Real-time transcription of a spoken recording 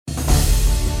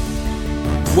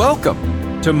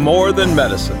Welcome to More Than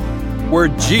Medicine, where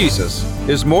Jesus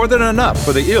is more than enough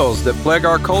for the ills that plague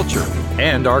our culture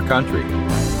and our country.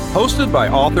 Hosted by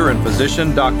author and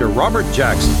physician Dr. Robert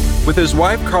Jackson with his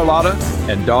wife Carlotta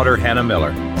and daughter Hannah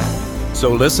Miller.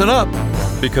 So listen up,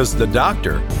 because the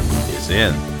doctor is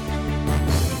in.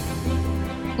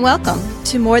 Welcome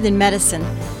to More Than Medicine.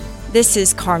 This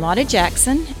is Carlotta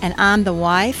Jackson, and I'm the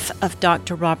wife of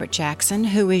Dr. Robert Jackson,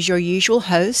 who is your usual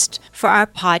host for our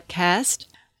podcast.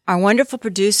 Our wonderful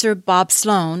producer, Bob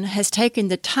Sloan, has taken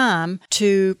the time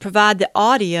to provide the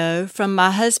audio from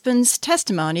my husband's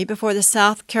testimony before the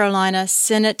South Carolina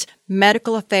Senate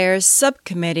Medical Affairs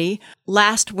Subcommittee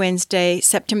last Wednesday,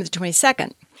 September the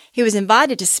 22nd. He was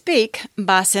invited to speak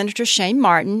by Senator Shane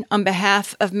Martin on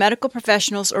behalf of medical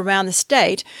professionals around the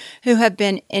state who have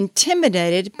been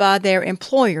intimidated by their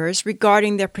employers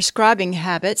regarding their prescribing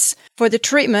habits for the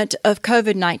treatment of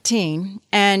COVID-19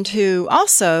 and who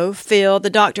also feel the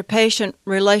doctor-patient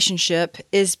relationship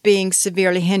is being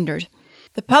severely hindered.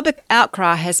 The public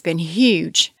outcry has been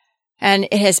huge, and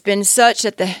it has been such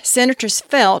that the senators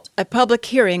felt a public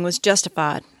hearing was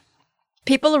justified.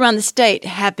 People around the state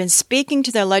have been speaking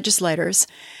to their legislators,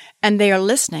 and they are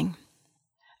listening.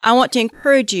 I want to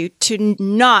encourage you to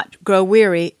not grow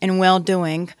weary in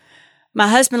well-doing. My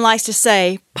husband likes to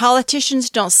say, politicians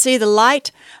don't see the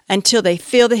light until they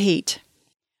feel the heat.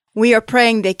 We are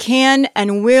praying they can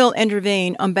and will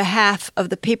intervene on behalf of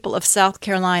the people of South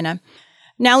Carolina.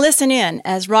 Now listen in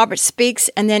as Robert speaks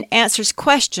and then answers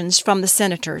questions from the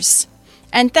senators.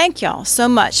 And thank y'all so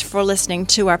much for listening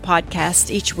to our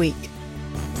podcast each week.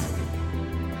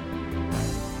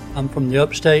 I'm from the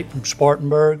upstate, from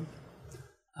Spartanburg.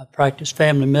 I practiced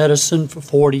family medicine for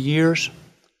 40 years,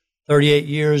 38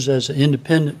 years as an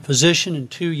independent physician, and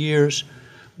 2 years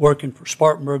working for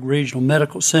Spartanburg Regional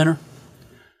Medical Center.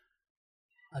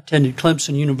 I attended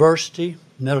Clemson University,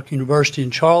 Medical University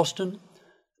in Charleston,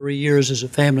 3 years as a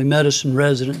family medicine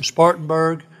resident in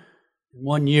Spartanburg, and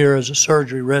 1 year as a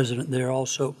surgery resident there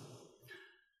also.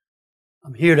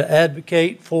 I'm here to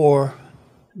advocate for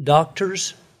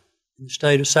doctors in the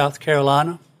state of South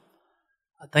Carolina.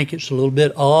 I think it's a little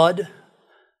bit odd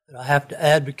that I have to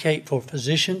advocate for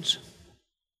physicians,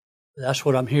 but that's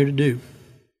what I'm here to do.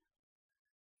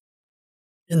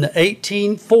 In the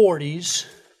 1840s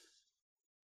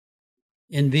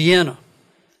in Vienna,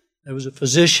 there was a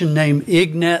physician named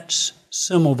Ignaz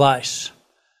Semmelweis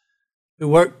who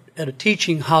worked at a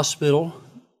teaching hospital,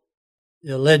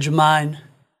 the Allgemeine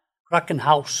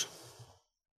Krankenhaus.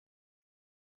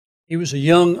 He was a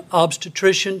young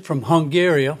obstetrician from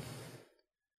Hungary.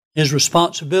 His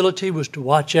responsibility was to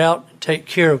watch out and take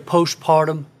care of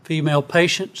postpartum female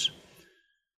patients.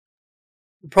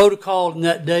 The protocol in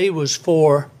that day was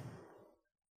for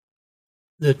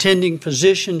the attending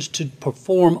physicians to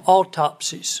perform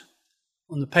autopsies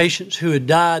on the patients who had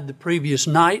died the previous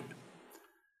night.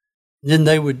 Then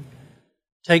they would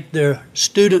take their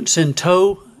students in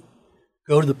tow,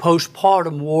 go to the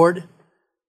postpartum ward,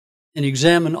 and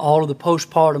examine all of the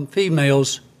postpartum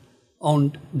females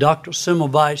on Dr.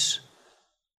 Semmelweis'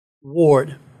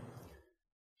 ward.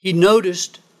 He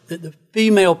noticed that the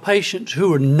female patients who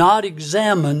were not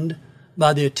examined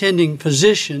by the attending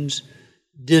physicians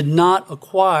did not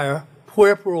acquire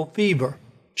puerperal fever,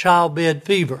 childbed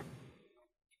fever.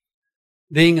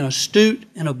 Being an astute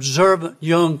and observant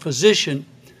young physician,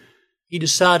 he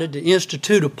decided to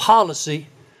institute a policy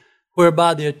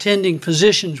whereby the attending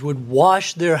physicians would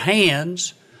wash their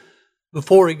hands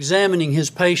before examining his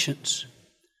patients.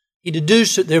 He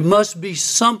deduced that there must be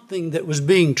something that was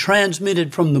being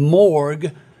transmitted from the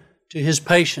morgue to his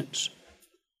patients.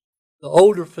 The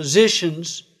older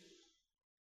physicians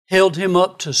held him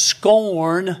up to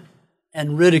scorn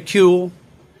and ridicule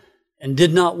and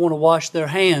did not want to wash their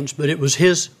hands, but it was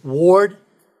his ward.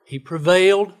 He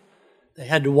prevailed. They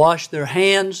had to wash their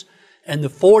hands, and the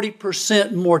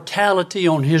 40% mortality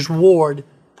on his ward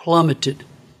plummeted.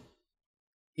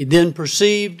 He then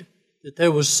perceived that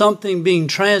there was something being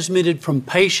transmitted from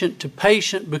patient to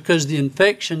patient because the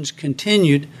infections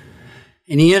continued,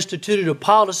 and he instituted a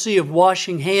policy of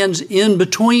washing hands in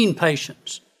between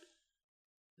patients.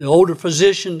 The older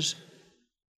physicians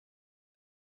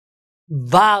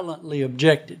violently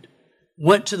objected,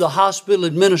 went to the hospital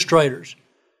administrators,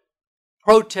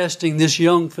 protesting this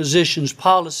young physician's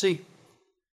policy,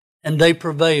 and they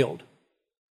prevailed.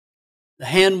 The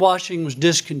hand washing was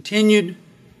discontinued.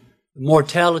 The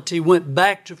mortality went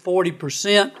back to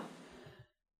 40%.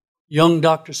 Young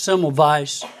Dr.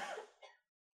 Semmelweis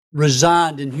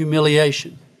resigned in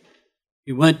humiliation.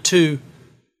 He went to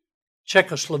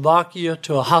Czechoslovakia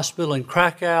to a hospital in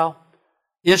Krakow,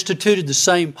 instituted the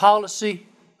same policy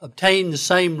obtained the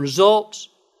same results.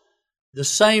 The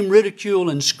same ridicule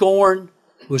and scorn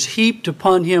was heaped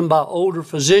upon him by older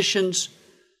physicians,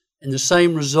 and the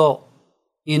same result.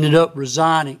 He ended up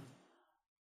resigning.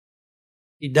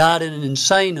 He died in an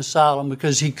insane asylum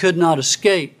because he could not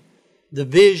escape the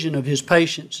vision of his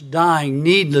patients dying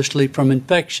needlessly from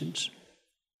infections.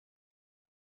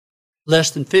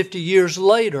 Less than 50 years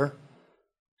later,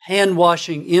 hand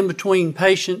washing in between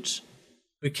patients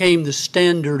became the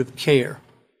standard of care.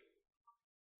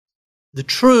 The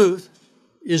truth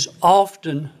is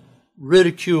often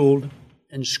ridiculed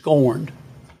and scorned.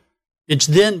 It's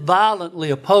then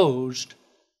violently opposed,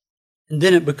 and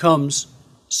then it becomes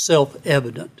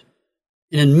self-evident.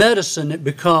 And in medicine, it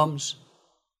becomes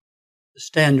the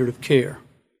standard of care.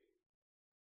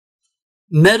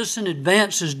 Medicine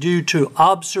advances due to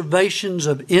observations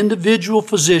of individual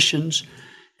physicians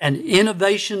and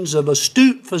innovations of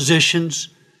astute physicians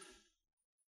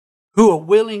who are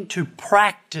willing to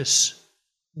practice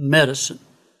medicine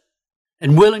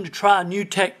and willing to try new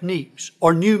techniques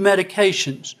or new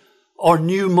medications or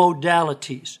new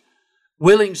modalities,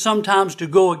 willing sometimes to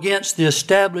go against the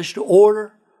established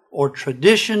order or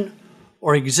tradition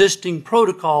or existing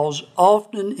protocols,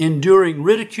 often enduring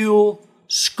ridicule,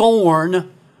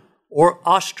 scorn, or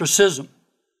ostracism.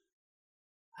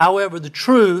 However, the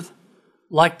truth,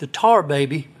 like the tar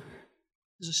baby,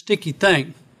 is a sticky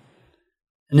thing,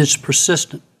 and it's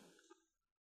persistent.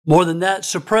 More than that,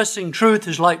 suppressing truth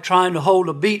is like trying to hold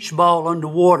a beach ball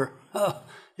underwater.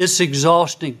 It's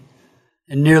exhausting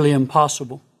and nearly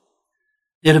impossible.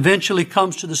 It eventually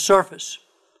comes to the surface.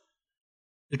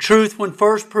 The truth, when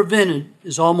first presented,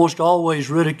 is almost always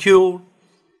ridiculed.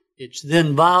 It's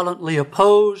then violently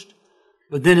opposed,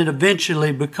 but then it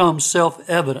eventually becomes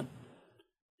self-evident.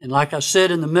 And like I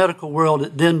said, in the medical world,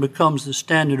 it then becomes the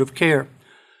standard of care.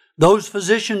 Those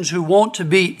physicians who want to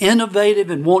be innovative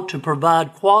and want to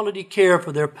provide quality care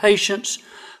for their patients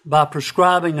by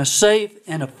prescribing a safe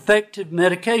and effective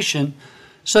medication,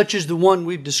 such as the one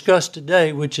we've discussed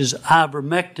today, which is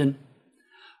ivermectin,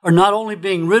 are not only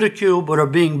being ridiculed, but are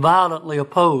being violently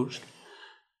opposed.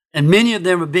 And many of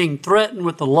them are being threatened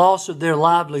with the loss of their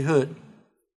livelihood.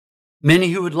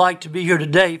 Many who would like to be here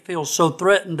today feel so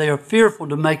threatened they are fearful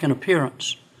to make an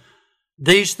appearance.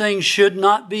 These things should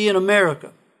not be in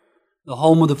America, the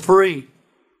home of the free,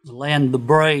 the land of the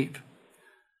brave.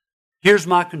 Here's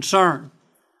my concern.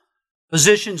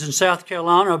 Physicians in South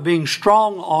Carolina are being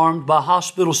strong-armed by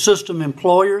hospital system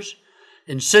employers,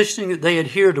 insisting that they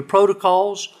adhere to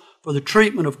protocols for the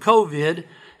treatment of COVID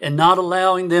and not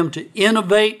allowing them to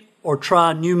innovate or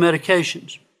try new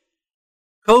medications.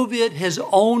 COVID has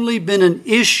only been an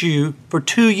issue for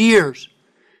 2 years.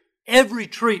 Every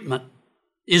treatment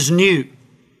is new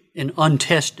and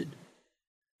untested.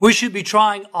 We should be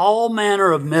trying all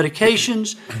manner of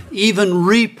medications, even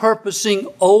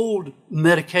repurposing old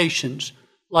medications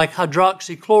like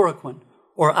hydroxychloroquine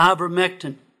or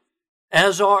ivermectin,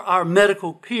 as are our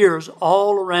medical peers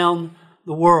all around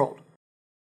the world.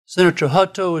 Senator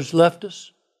Hutto has left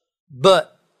us,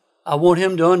 but I want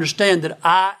him to understand that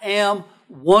I am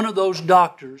one of those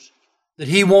doctors that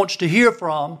he wants to hear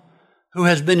from who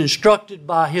has been instructed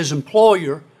by his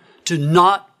employer to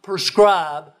not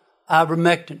prescribe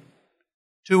ivermectin.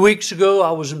 2 weeks ago,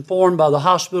 I was informed by the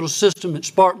hospital system at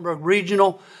Spartanburg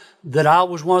Regional that I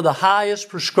was one of the highest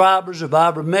prescribers of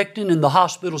ivermectin in the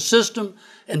hospital system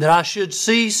and that I should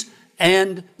cease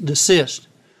and desist.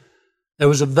 There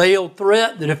was a veiled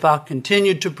threat that if I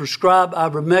continued to prescribe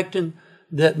ivermectin,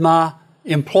 that my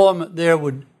employment there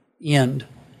would end.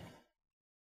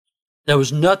 There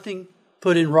was nothing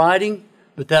put in writing,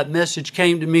 but that message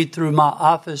came to me through my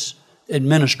office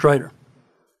administrator.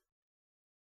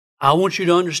 I want you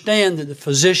to understand that the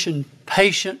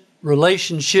physician-patient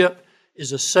relationship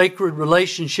is a sacred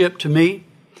relationship to me,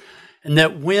 and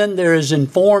that when there is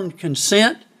informed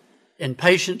consent and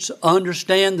patients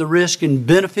understand the risk and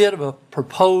benefit of a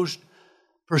proposed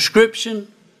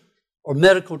prescription or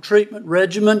medical treatment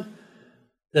regimen,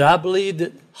 that I believe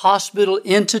that hospital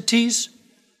entities,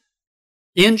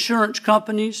 insurance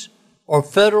companies, or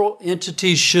federal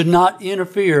entities should not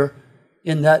interfere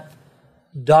in that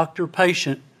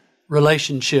doctor-patient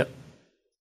relationship.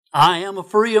 I am a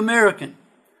free American,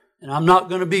 and I'm not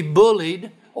going to be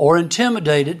bullied or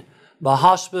intimidated by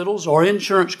hospitals or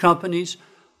insurance companies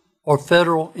or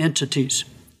federal entities.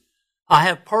 I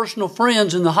have personal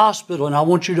friends in the hospital, and I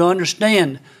want you to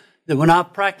understand that when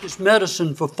I've practiced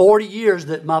medicine for 40 years,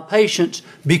 that my patients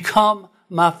become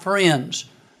my friends.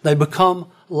 They become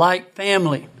like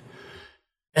family.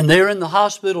 And they're in the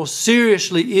hospital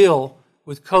seriously ill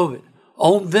with COVID,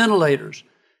 on ventilators,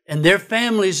 and their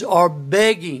families are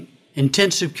begging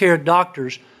intensive care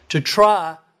doctors to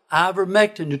try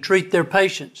ivermectin to treat their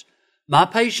patients. My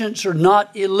patients are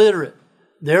not illiterate.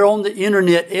 They're on the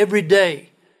internet every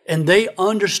day, and they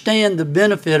understand the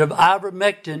benefit of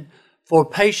ivermectin for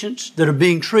patients that are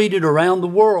being treated around the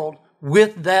world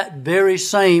with that very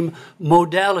same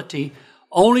modality,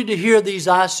 only to hear these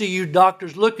ICU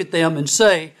doctors look at them and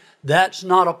say, that's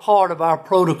not a part of our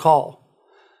protocol.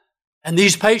 And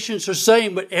these patients are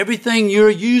saying, but everything you're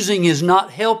using is not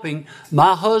helping.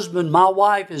 My husband, my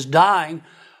wife is dying.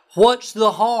 What's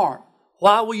the harm?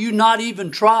 Why will you not even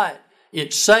try it?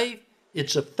 It's safe,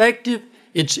 it's effective,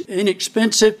 it's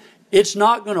inexpensive. It's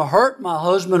not going to hurt my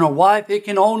husband or wife. It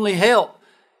can only help.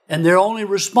 And their only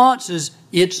response is,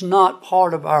 it's not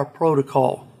part of our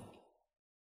protocol.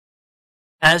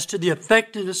 As to the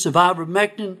effectiveness of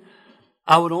ivermectin,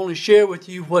 I would only share with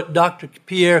you what Dr.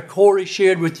 Pierre Kory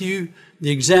shared with you,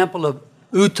 the example of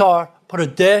Uttar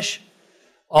Pradesh,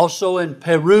 also in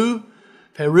Peru.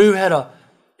 Peru had an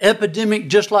epidemic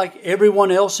just like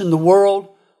everyone else in the world.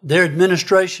 Their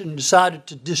administration decided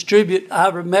to distribute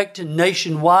ivermectin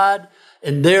nationwide,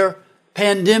 and their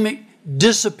pandemic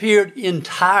disappeared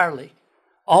entirely,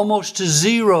 almost to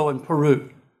zero in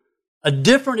Peru. A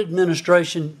different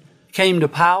administration came to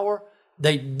power.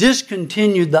 They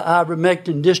discontinued the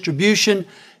ivermectin distribution,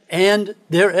 and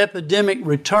their epidemic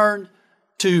returned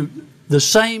to the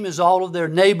same as all of their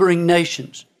neighboring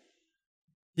nations.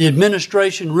 The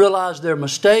administration realized their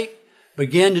mistake,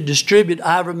 began to distribute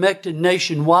ivermectin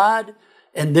nationwide,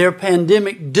 and their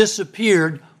pandemic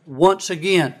disappeared once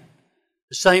again.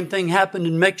 The same thing happened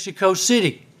in Mexico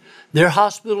City. Their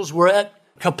hospitals were at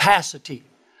capacity.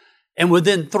 And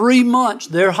within 3 months,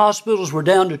 their hospitals were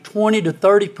down to 20 to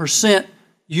 30%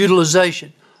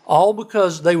 utilization, all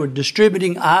because they were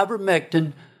distributing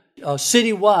ivermectin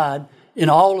citywide in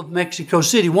all of Mexico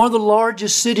City, one of the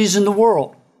largest cities in the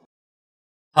world.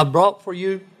 I brought for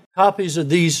you copies of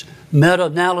these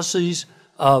meta-analyses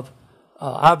of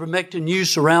ivermectin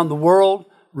use around the world,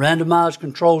 randomized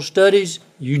controlled studies.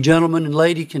 You gentlemen and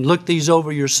lady can look these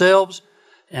over yourselves,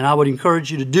 and I would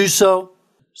encourage you to do so.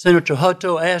 Senator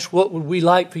Hutto asked, what would we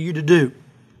like for you to do?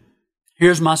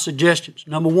 Here's my suggestions.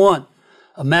 Number one,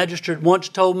 a magistrate once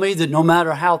told me that no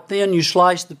matter how thin you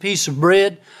slice the piece of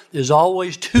bread, there's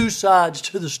always two sides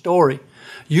to the story.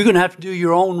 You're going to have to do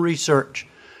your own research.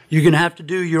 You're going to have to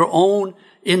do your own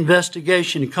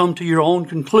investigation and come to your own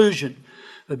conclusion.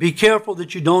 But be careful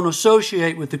that you don't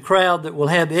associate with the crowd that will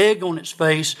have egg on its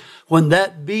face when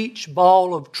that beach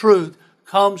ball of truth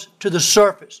comes to the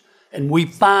surface. And we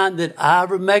find that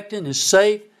ivermectin is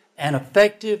safe and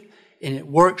effective, and it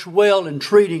works well in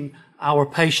treating our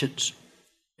patients.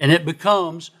 And it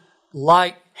becomes,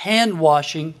 like hand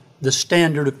washing, the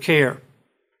standard of care.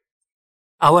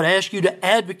 I would ask you to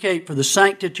advocate for the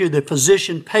sanctity of the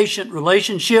physician-patient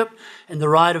relationship and the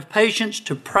right of patients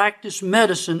to practice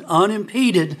medicine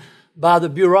unimpeded by the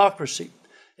bureaucracy.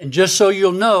 And just so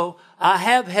you'll know, I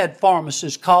have had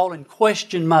pharmacists call and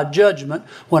question my judgment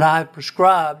when I have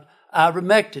prescribed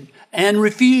ivermectin and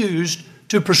refused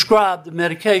to prescribe the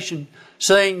medication,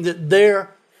 saying that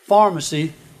their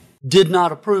pharmacy did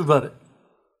not approve of it.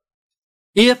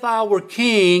 If I were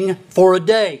king for a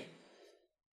day,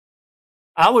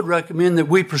 I would recommend that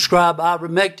we prescribe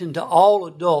ivermectin to all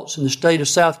adults in the state of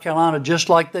South Carolina, just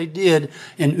like they did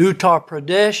in Uttar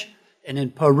Pradesh and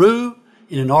in Peru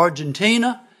and in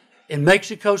Argentina and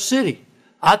Mexico City.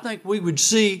 I think we would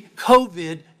see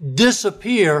COVID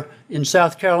disappear in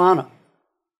South Carolina.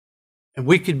 And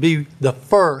we could be the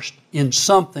first in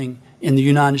something in the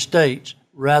United States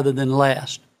rather than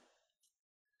last.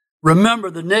 Remember,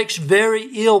 the next very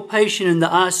ill patient in the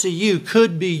ICU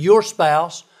could be your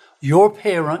spouse, your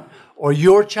parent, or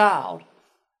your child.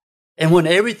 And when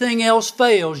everything else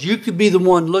fails, you could be the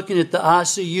one looking at the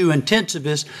ICU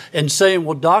intensivist and saying,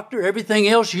 well, doctor, everything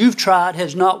else you've tried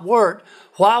has not worked.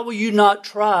 Why will you not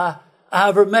try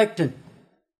ivermectin?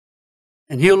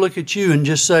 And he'll look at you and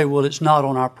just say, well, it's not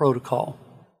on our protocol.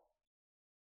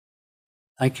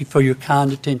 Thank you for your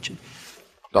kind attention.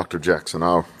 Dr. Jackson,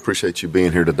 I appreciate you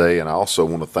being here today, and I also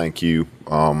want to thank you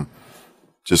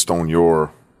just on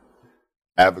your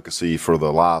advocacy for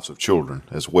the lives of children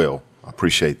as well. I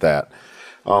appreciate that.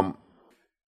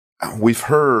 We've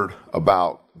heard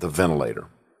about the ventilator,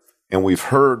 and we've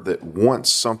heard that once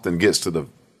something gets to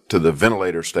the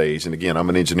ventilator stage, and again, I'm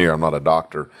an engineer, I'm not a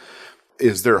doctor,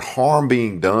 is there harm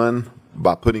being done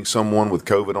by putting someone with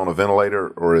COVID on a ventilator,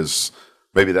 or is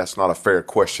maybe that's not a fair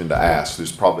question to ask?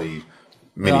 There's probably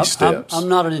many steps. I'm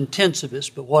not an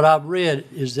intensivist, but what I've read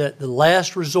is that the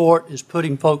last resort is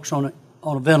putting folks on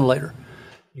a ventilator.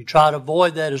 You try to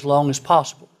avoid that as long as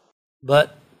possible.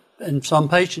 But in some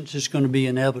patients it's going to be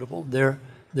inevitable. Their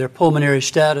pulmonary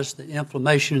status, the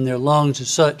inflammation in their lungs is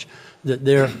such that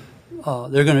they're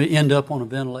going to end up on a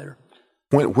ventilator.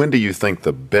 When do you think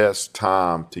the best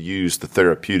time to use the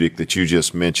therapeutic that you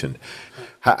just mentioned?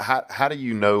 How do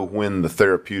you know when the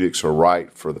therapeutics are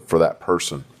right for that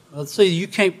person? Well, see, you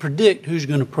can't predict who's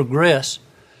going to progress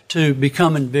to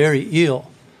becoming very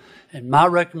ill. And my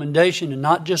recommendation, and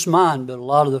not just mine, but a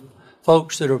lot of the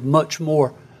folks that are much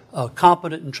more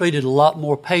competent and treated a lot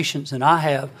more patients than I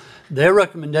have, their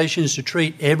recommendation is to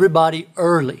treat everybody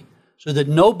early so that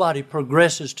nobody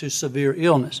progresses to severe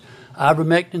illness.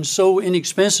 Ivermectin is so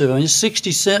inexpensive. I mean, it's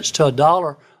 60 cents to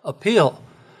 $1 a pill.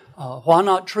 Why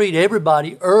not treat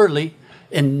everybody early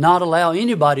and not allow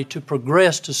anybody to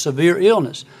progress to severe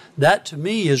illness? That, to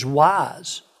me, is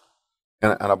wise.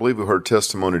 And I believe we heard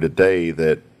testimony today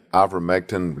that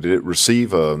ivermectin, did it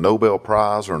receive a Nobel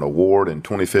Prize or an award in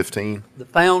 2015? The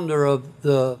founder of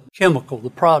the chemical, the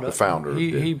product. The founder.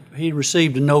 He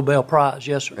received a Nobel Prize,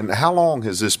 yes, sir. And how long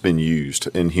has this been used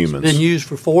in humans? It's been used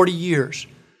for 40 years.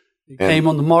 It came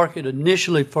on the market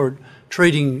initially for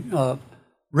treating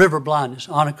river blindness,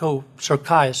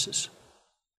 onychosarcoidosis.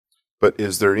 But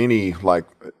is there any, like,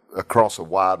 across a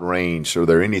wide range, are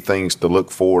there any things to look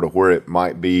for to where it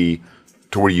might be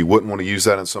to where you wouldn't want to use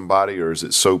that in somebody, or is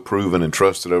it so proven and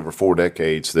trusted over 4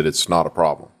 decades that it's not a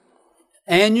problem?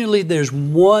 Annually, there's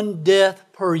 1 death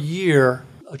per year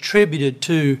attributed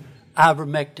to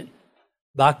ivermectin.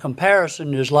 By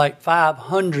comparison, there's like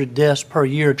 500 deaths per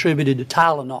year attributed to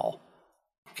Tylenol.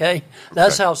 Okay?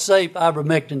 That's how safe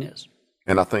ivermectin is.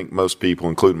 And I think most people,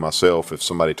 including myself, if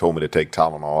somebody told me to take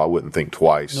Tylenol, I wouldn't think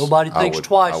twice. Nobody thinks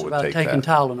twice about taking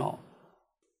Tylenol.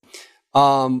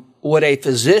 Would a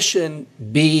physician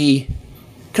be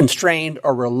constrained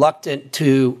or reluctant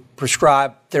to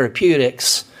prescribe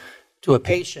therapeutics to a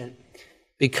patient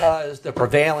because the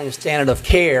prevailing standard of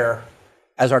care,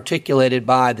 as articulated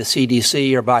by the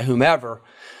CDC or by whomever,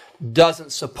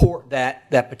 doesn't support that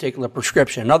particular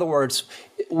prescription? In other words,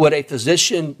 would a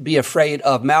physician be afraid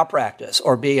of malpractice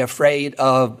or be afraid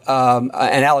of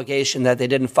an allegation that they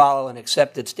didn't follow an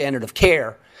accepted standard of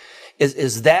care?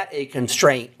 Is that a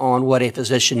constraint on what a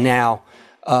physician now,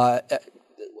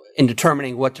 in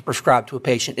determining what to prescribe to a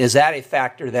patient, is that a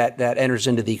factor that enters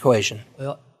into the equation?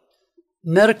 Well,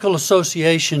 medical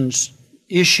associations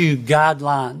issue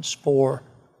guidelines for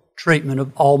treatment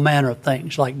of all manner of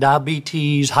things like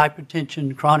diabetes,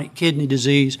 hypertension, chronic kidney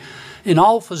disease, and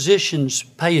all physicians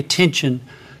pay attention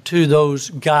to those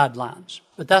guidelines.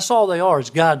 But that's all they are, is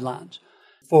guidelines.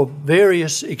 For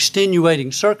various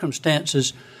extenuating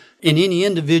circumstances, in any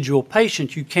individual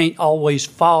patient, you can't always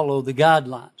follow the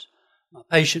guidelines. A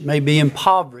patient may be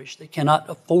impoverished. They cannot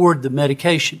afford the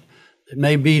medication. They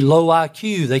may be low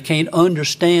IQ. They can't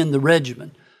understand the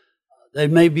regimen. They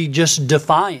may be just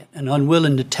defiant and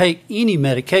unwilling to take any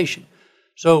medication.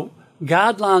 So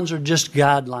guidelines are just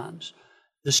guidelines.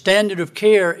 The standard of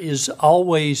care is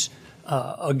always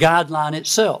a guideline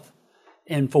itself.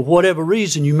 And for whatever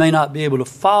reason, you may not be able to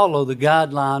follow the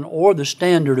guideline or the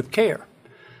standard of care.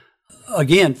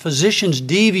 Again, physicians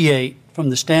deviate from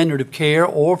the standard of care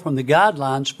or from the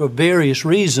guidelines for various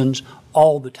reasons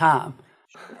all the time.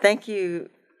 Thank you,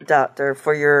 Doctor,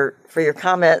 for your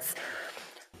comments.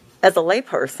 As a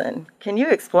layperson, can you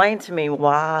explain to me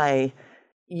why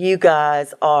you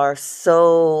guys are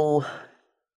so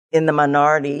in the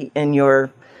minority in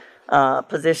your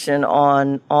position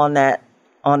on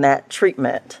that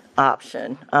treatment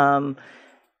option?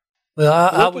 Well,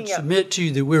 I would submit to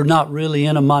you that we're not really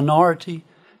in a minority.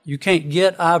 You can't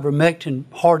get ivermectin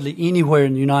hardly anywhere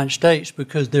in the United States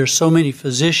because there's so many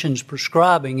physicians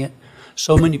prescribing it,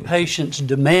 so many patients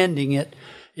demanding it.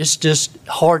 It's just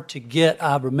hard to get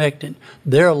ivermectin.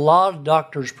 There are a lot of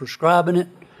doctors prescribing it,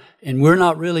 and we're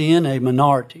not really in a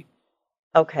minority.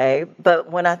 Okay, but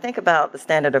when I think about the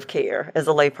standard of care as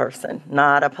a layperson,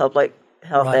 not a public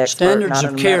health expert, standards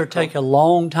of care take a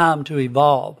long time to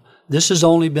evolve. This has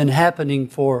only been happening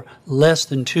for less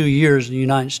than 2 years in the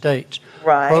United States.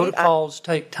 Right. Protocols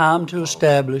take time to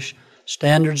establish,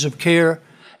 standards of care,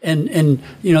 and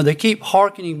they keep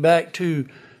hearkening back to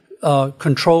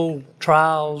controlled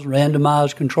trials,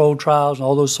 randomized controlled trials, and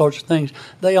all those sorts of things.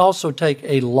 They also take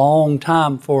a long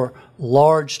time for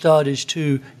large studies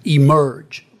to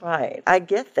emerge. Right. I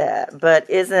get that. But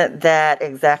isn't that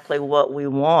exactly what we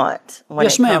want?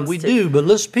 Yes, ma'am, we do. But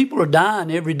listen, people are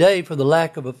dying every day for the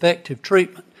lack of effective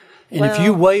treatment. And if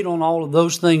you wait on all of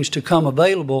those things to come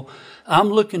available, I'm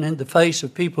looking in the face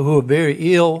of people who are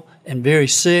very ill and very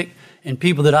sick, and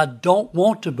people that I don't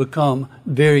want to become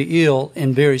very ill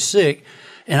and very sick.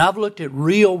 And I've looked at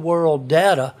real-world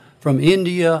data from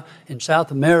India and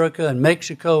South America and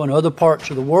Mexico and other parts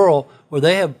of the world where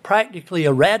they have practically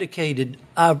eradicated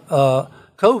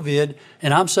COVID.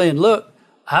 And I'm saying, look,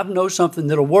 I know something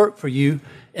that'll work for you.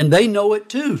 And they know it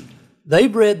too.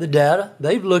 They've read the data.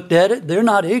 They've looked at it. They're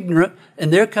not ignorant.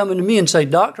 And they're coming to me and say,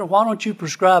 doctor, why don't you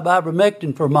prescribe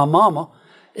ivermectin for my mama?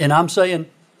 And I'm saying,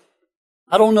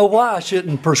 I don't know why I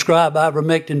shouldn't prescribe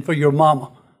ivermectin for your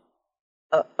mama.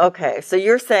 Okay, so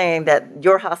you're saying that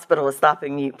your hospital is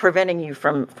stopping you, preventing you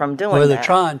from doing that? Well, they're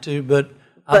trying to, but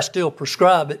I still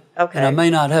prescribe it. Okay. And I may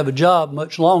not have a job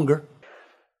much longer.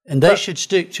 And they should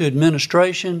stick to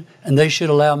administration, and they should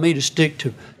allow me to stick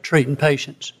to treating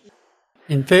patients.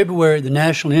 In February, the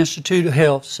National Institute of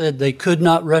Health said they could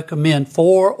not recommend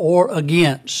for or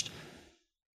against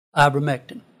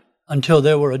ivermectin until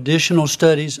there were additional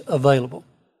studies available.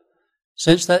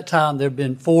 Since that time, there have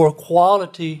been 4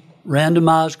 quality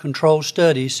randomized control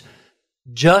studies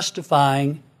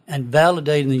justifying and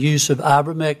validating the use of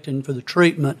ivermectin for the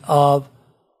treatment of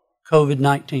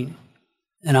COVID-19.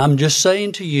 And I'm just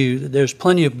saying to you that there's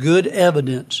plenty of good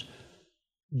evidence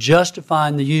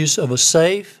justifying the use of a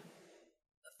safe,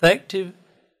 effective,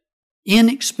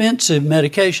 inexpensive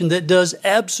medication that does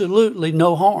absolutely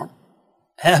no harm.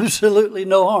 Absolutely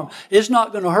no harm. It's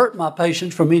not going to hurt my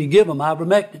patients for me to give them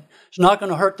ivermectin. It's not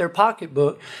going to hurt their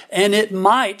pocketbook, and it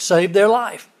might save their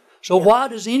life. So why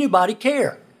does anybody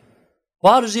care?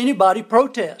 Why does anybody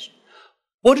protest?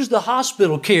 What does the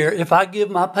hospital care if I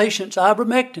give my patients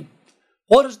ivermectin?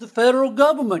 What does the federal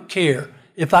government care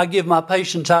if I give my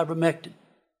patients ivermectin?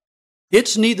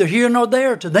 It's neither here nor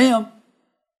there to them.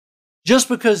 Just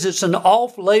because it's an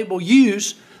off-label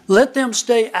use, let them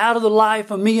stay out of the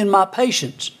life of me and my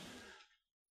patients.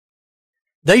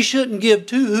 They shouldn't give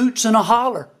 2 hoots and a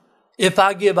holler if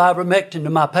I give ivermectin to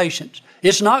my patients.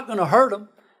 It's not going to hurt them,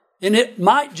 and it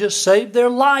might just save their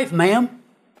life, ma'am.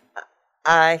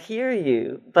 I hear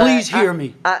you. But Please hear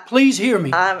me. Please hear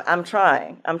me. I'm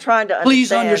trying. I'm trying to understand.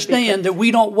 Please understand that we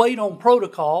don't wait on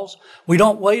protocols. We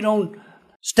don't wait on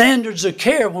standards of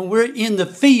care when we're in the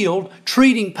field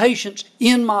treating patients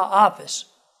in my office.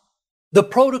 The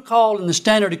protocol and the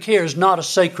standard of care is not a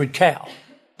sacred cow.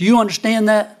 Do you understand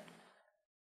that?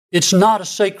 It's not a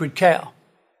sacred cow.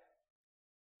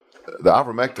 The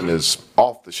ivermectin is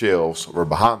off the shelves or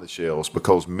behind the shelves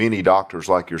because many doctors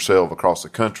like yourself across the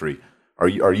country,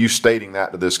 are you stating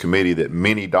that to this committee that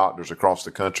many doctors across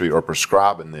the country are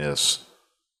prescribing this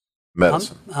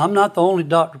medicine? I'm not the only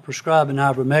doctor prescribing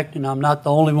ivermectin. I'm not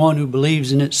the only one who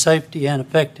believes in its safety and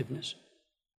effectiveness.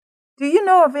 Do you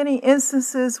know of any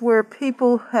instances where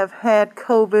people have had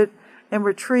COVID and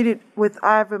were treated with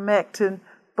ivermectin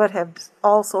but have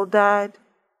also died?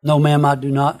 No, ma'am, I do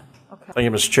not. Okay. Thank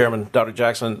you, Mr. Chairman. Dr.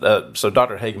 Jackson, so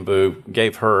Dr. Hagenbu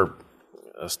gave her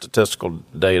statistical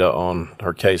data on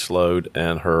her caseload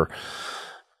and her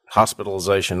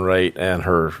hospitalization rate and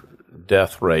her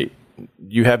death rate.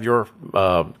 You have your,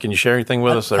 can you share anything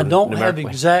with us? I don't have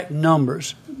exact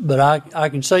numbers, but I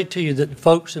can say to you that the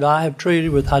folks that I have treated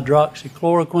with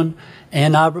hydroxychloroquine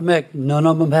and ivermectin, none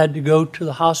of them had to go to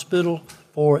the hospital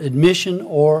for admission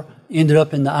or ended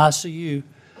up in the ICU,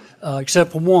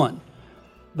 except for one.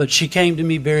 But she came to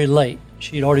me very late.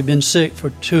 She'd already been sick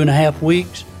for 2.5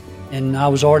 weeks, and I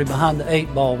was already behind the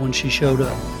 8 ball when she showed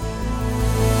up.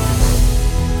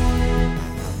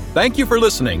 Thank you for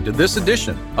listening to this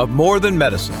edition of More Than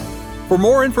Medicine. For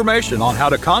more information on how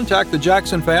to contact the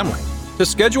Jackson family, to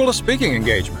schedule a speaking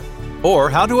engagement, or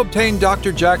how to obtain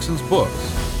Dr. Jackson's books,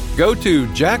 go to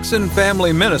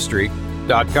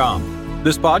jacksonfamilyministry.com.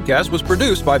 This podcast was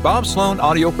produced by Bob Sloan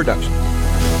Audio Productions.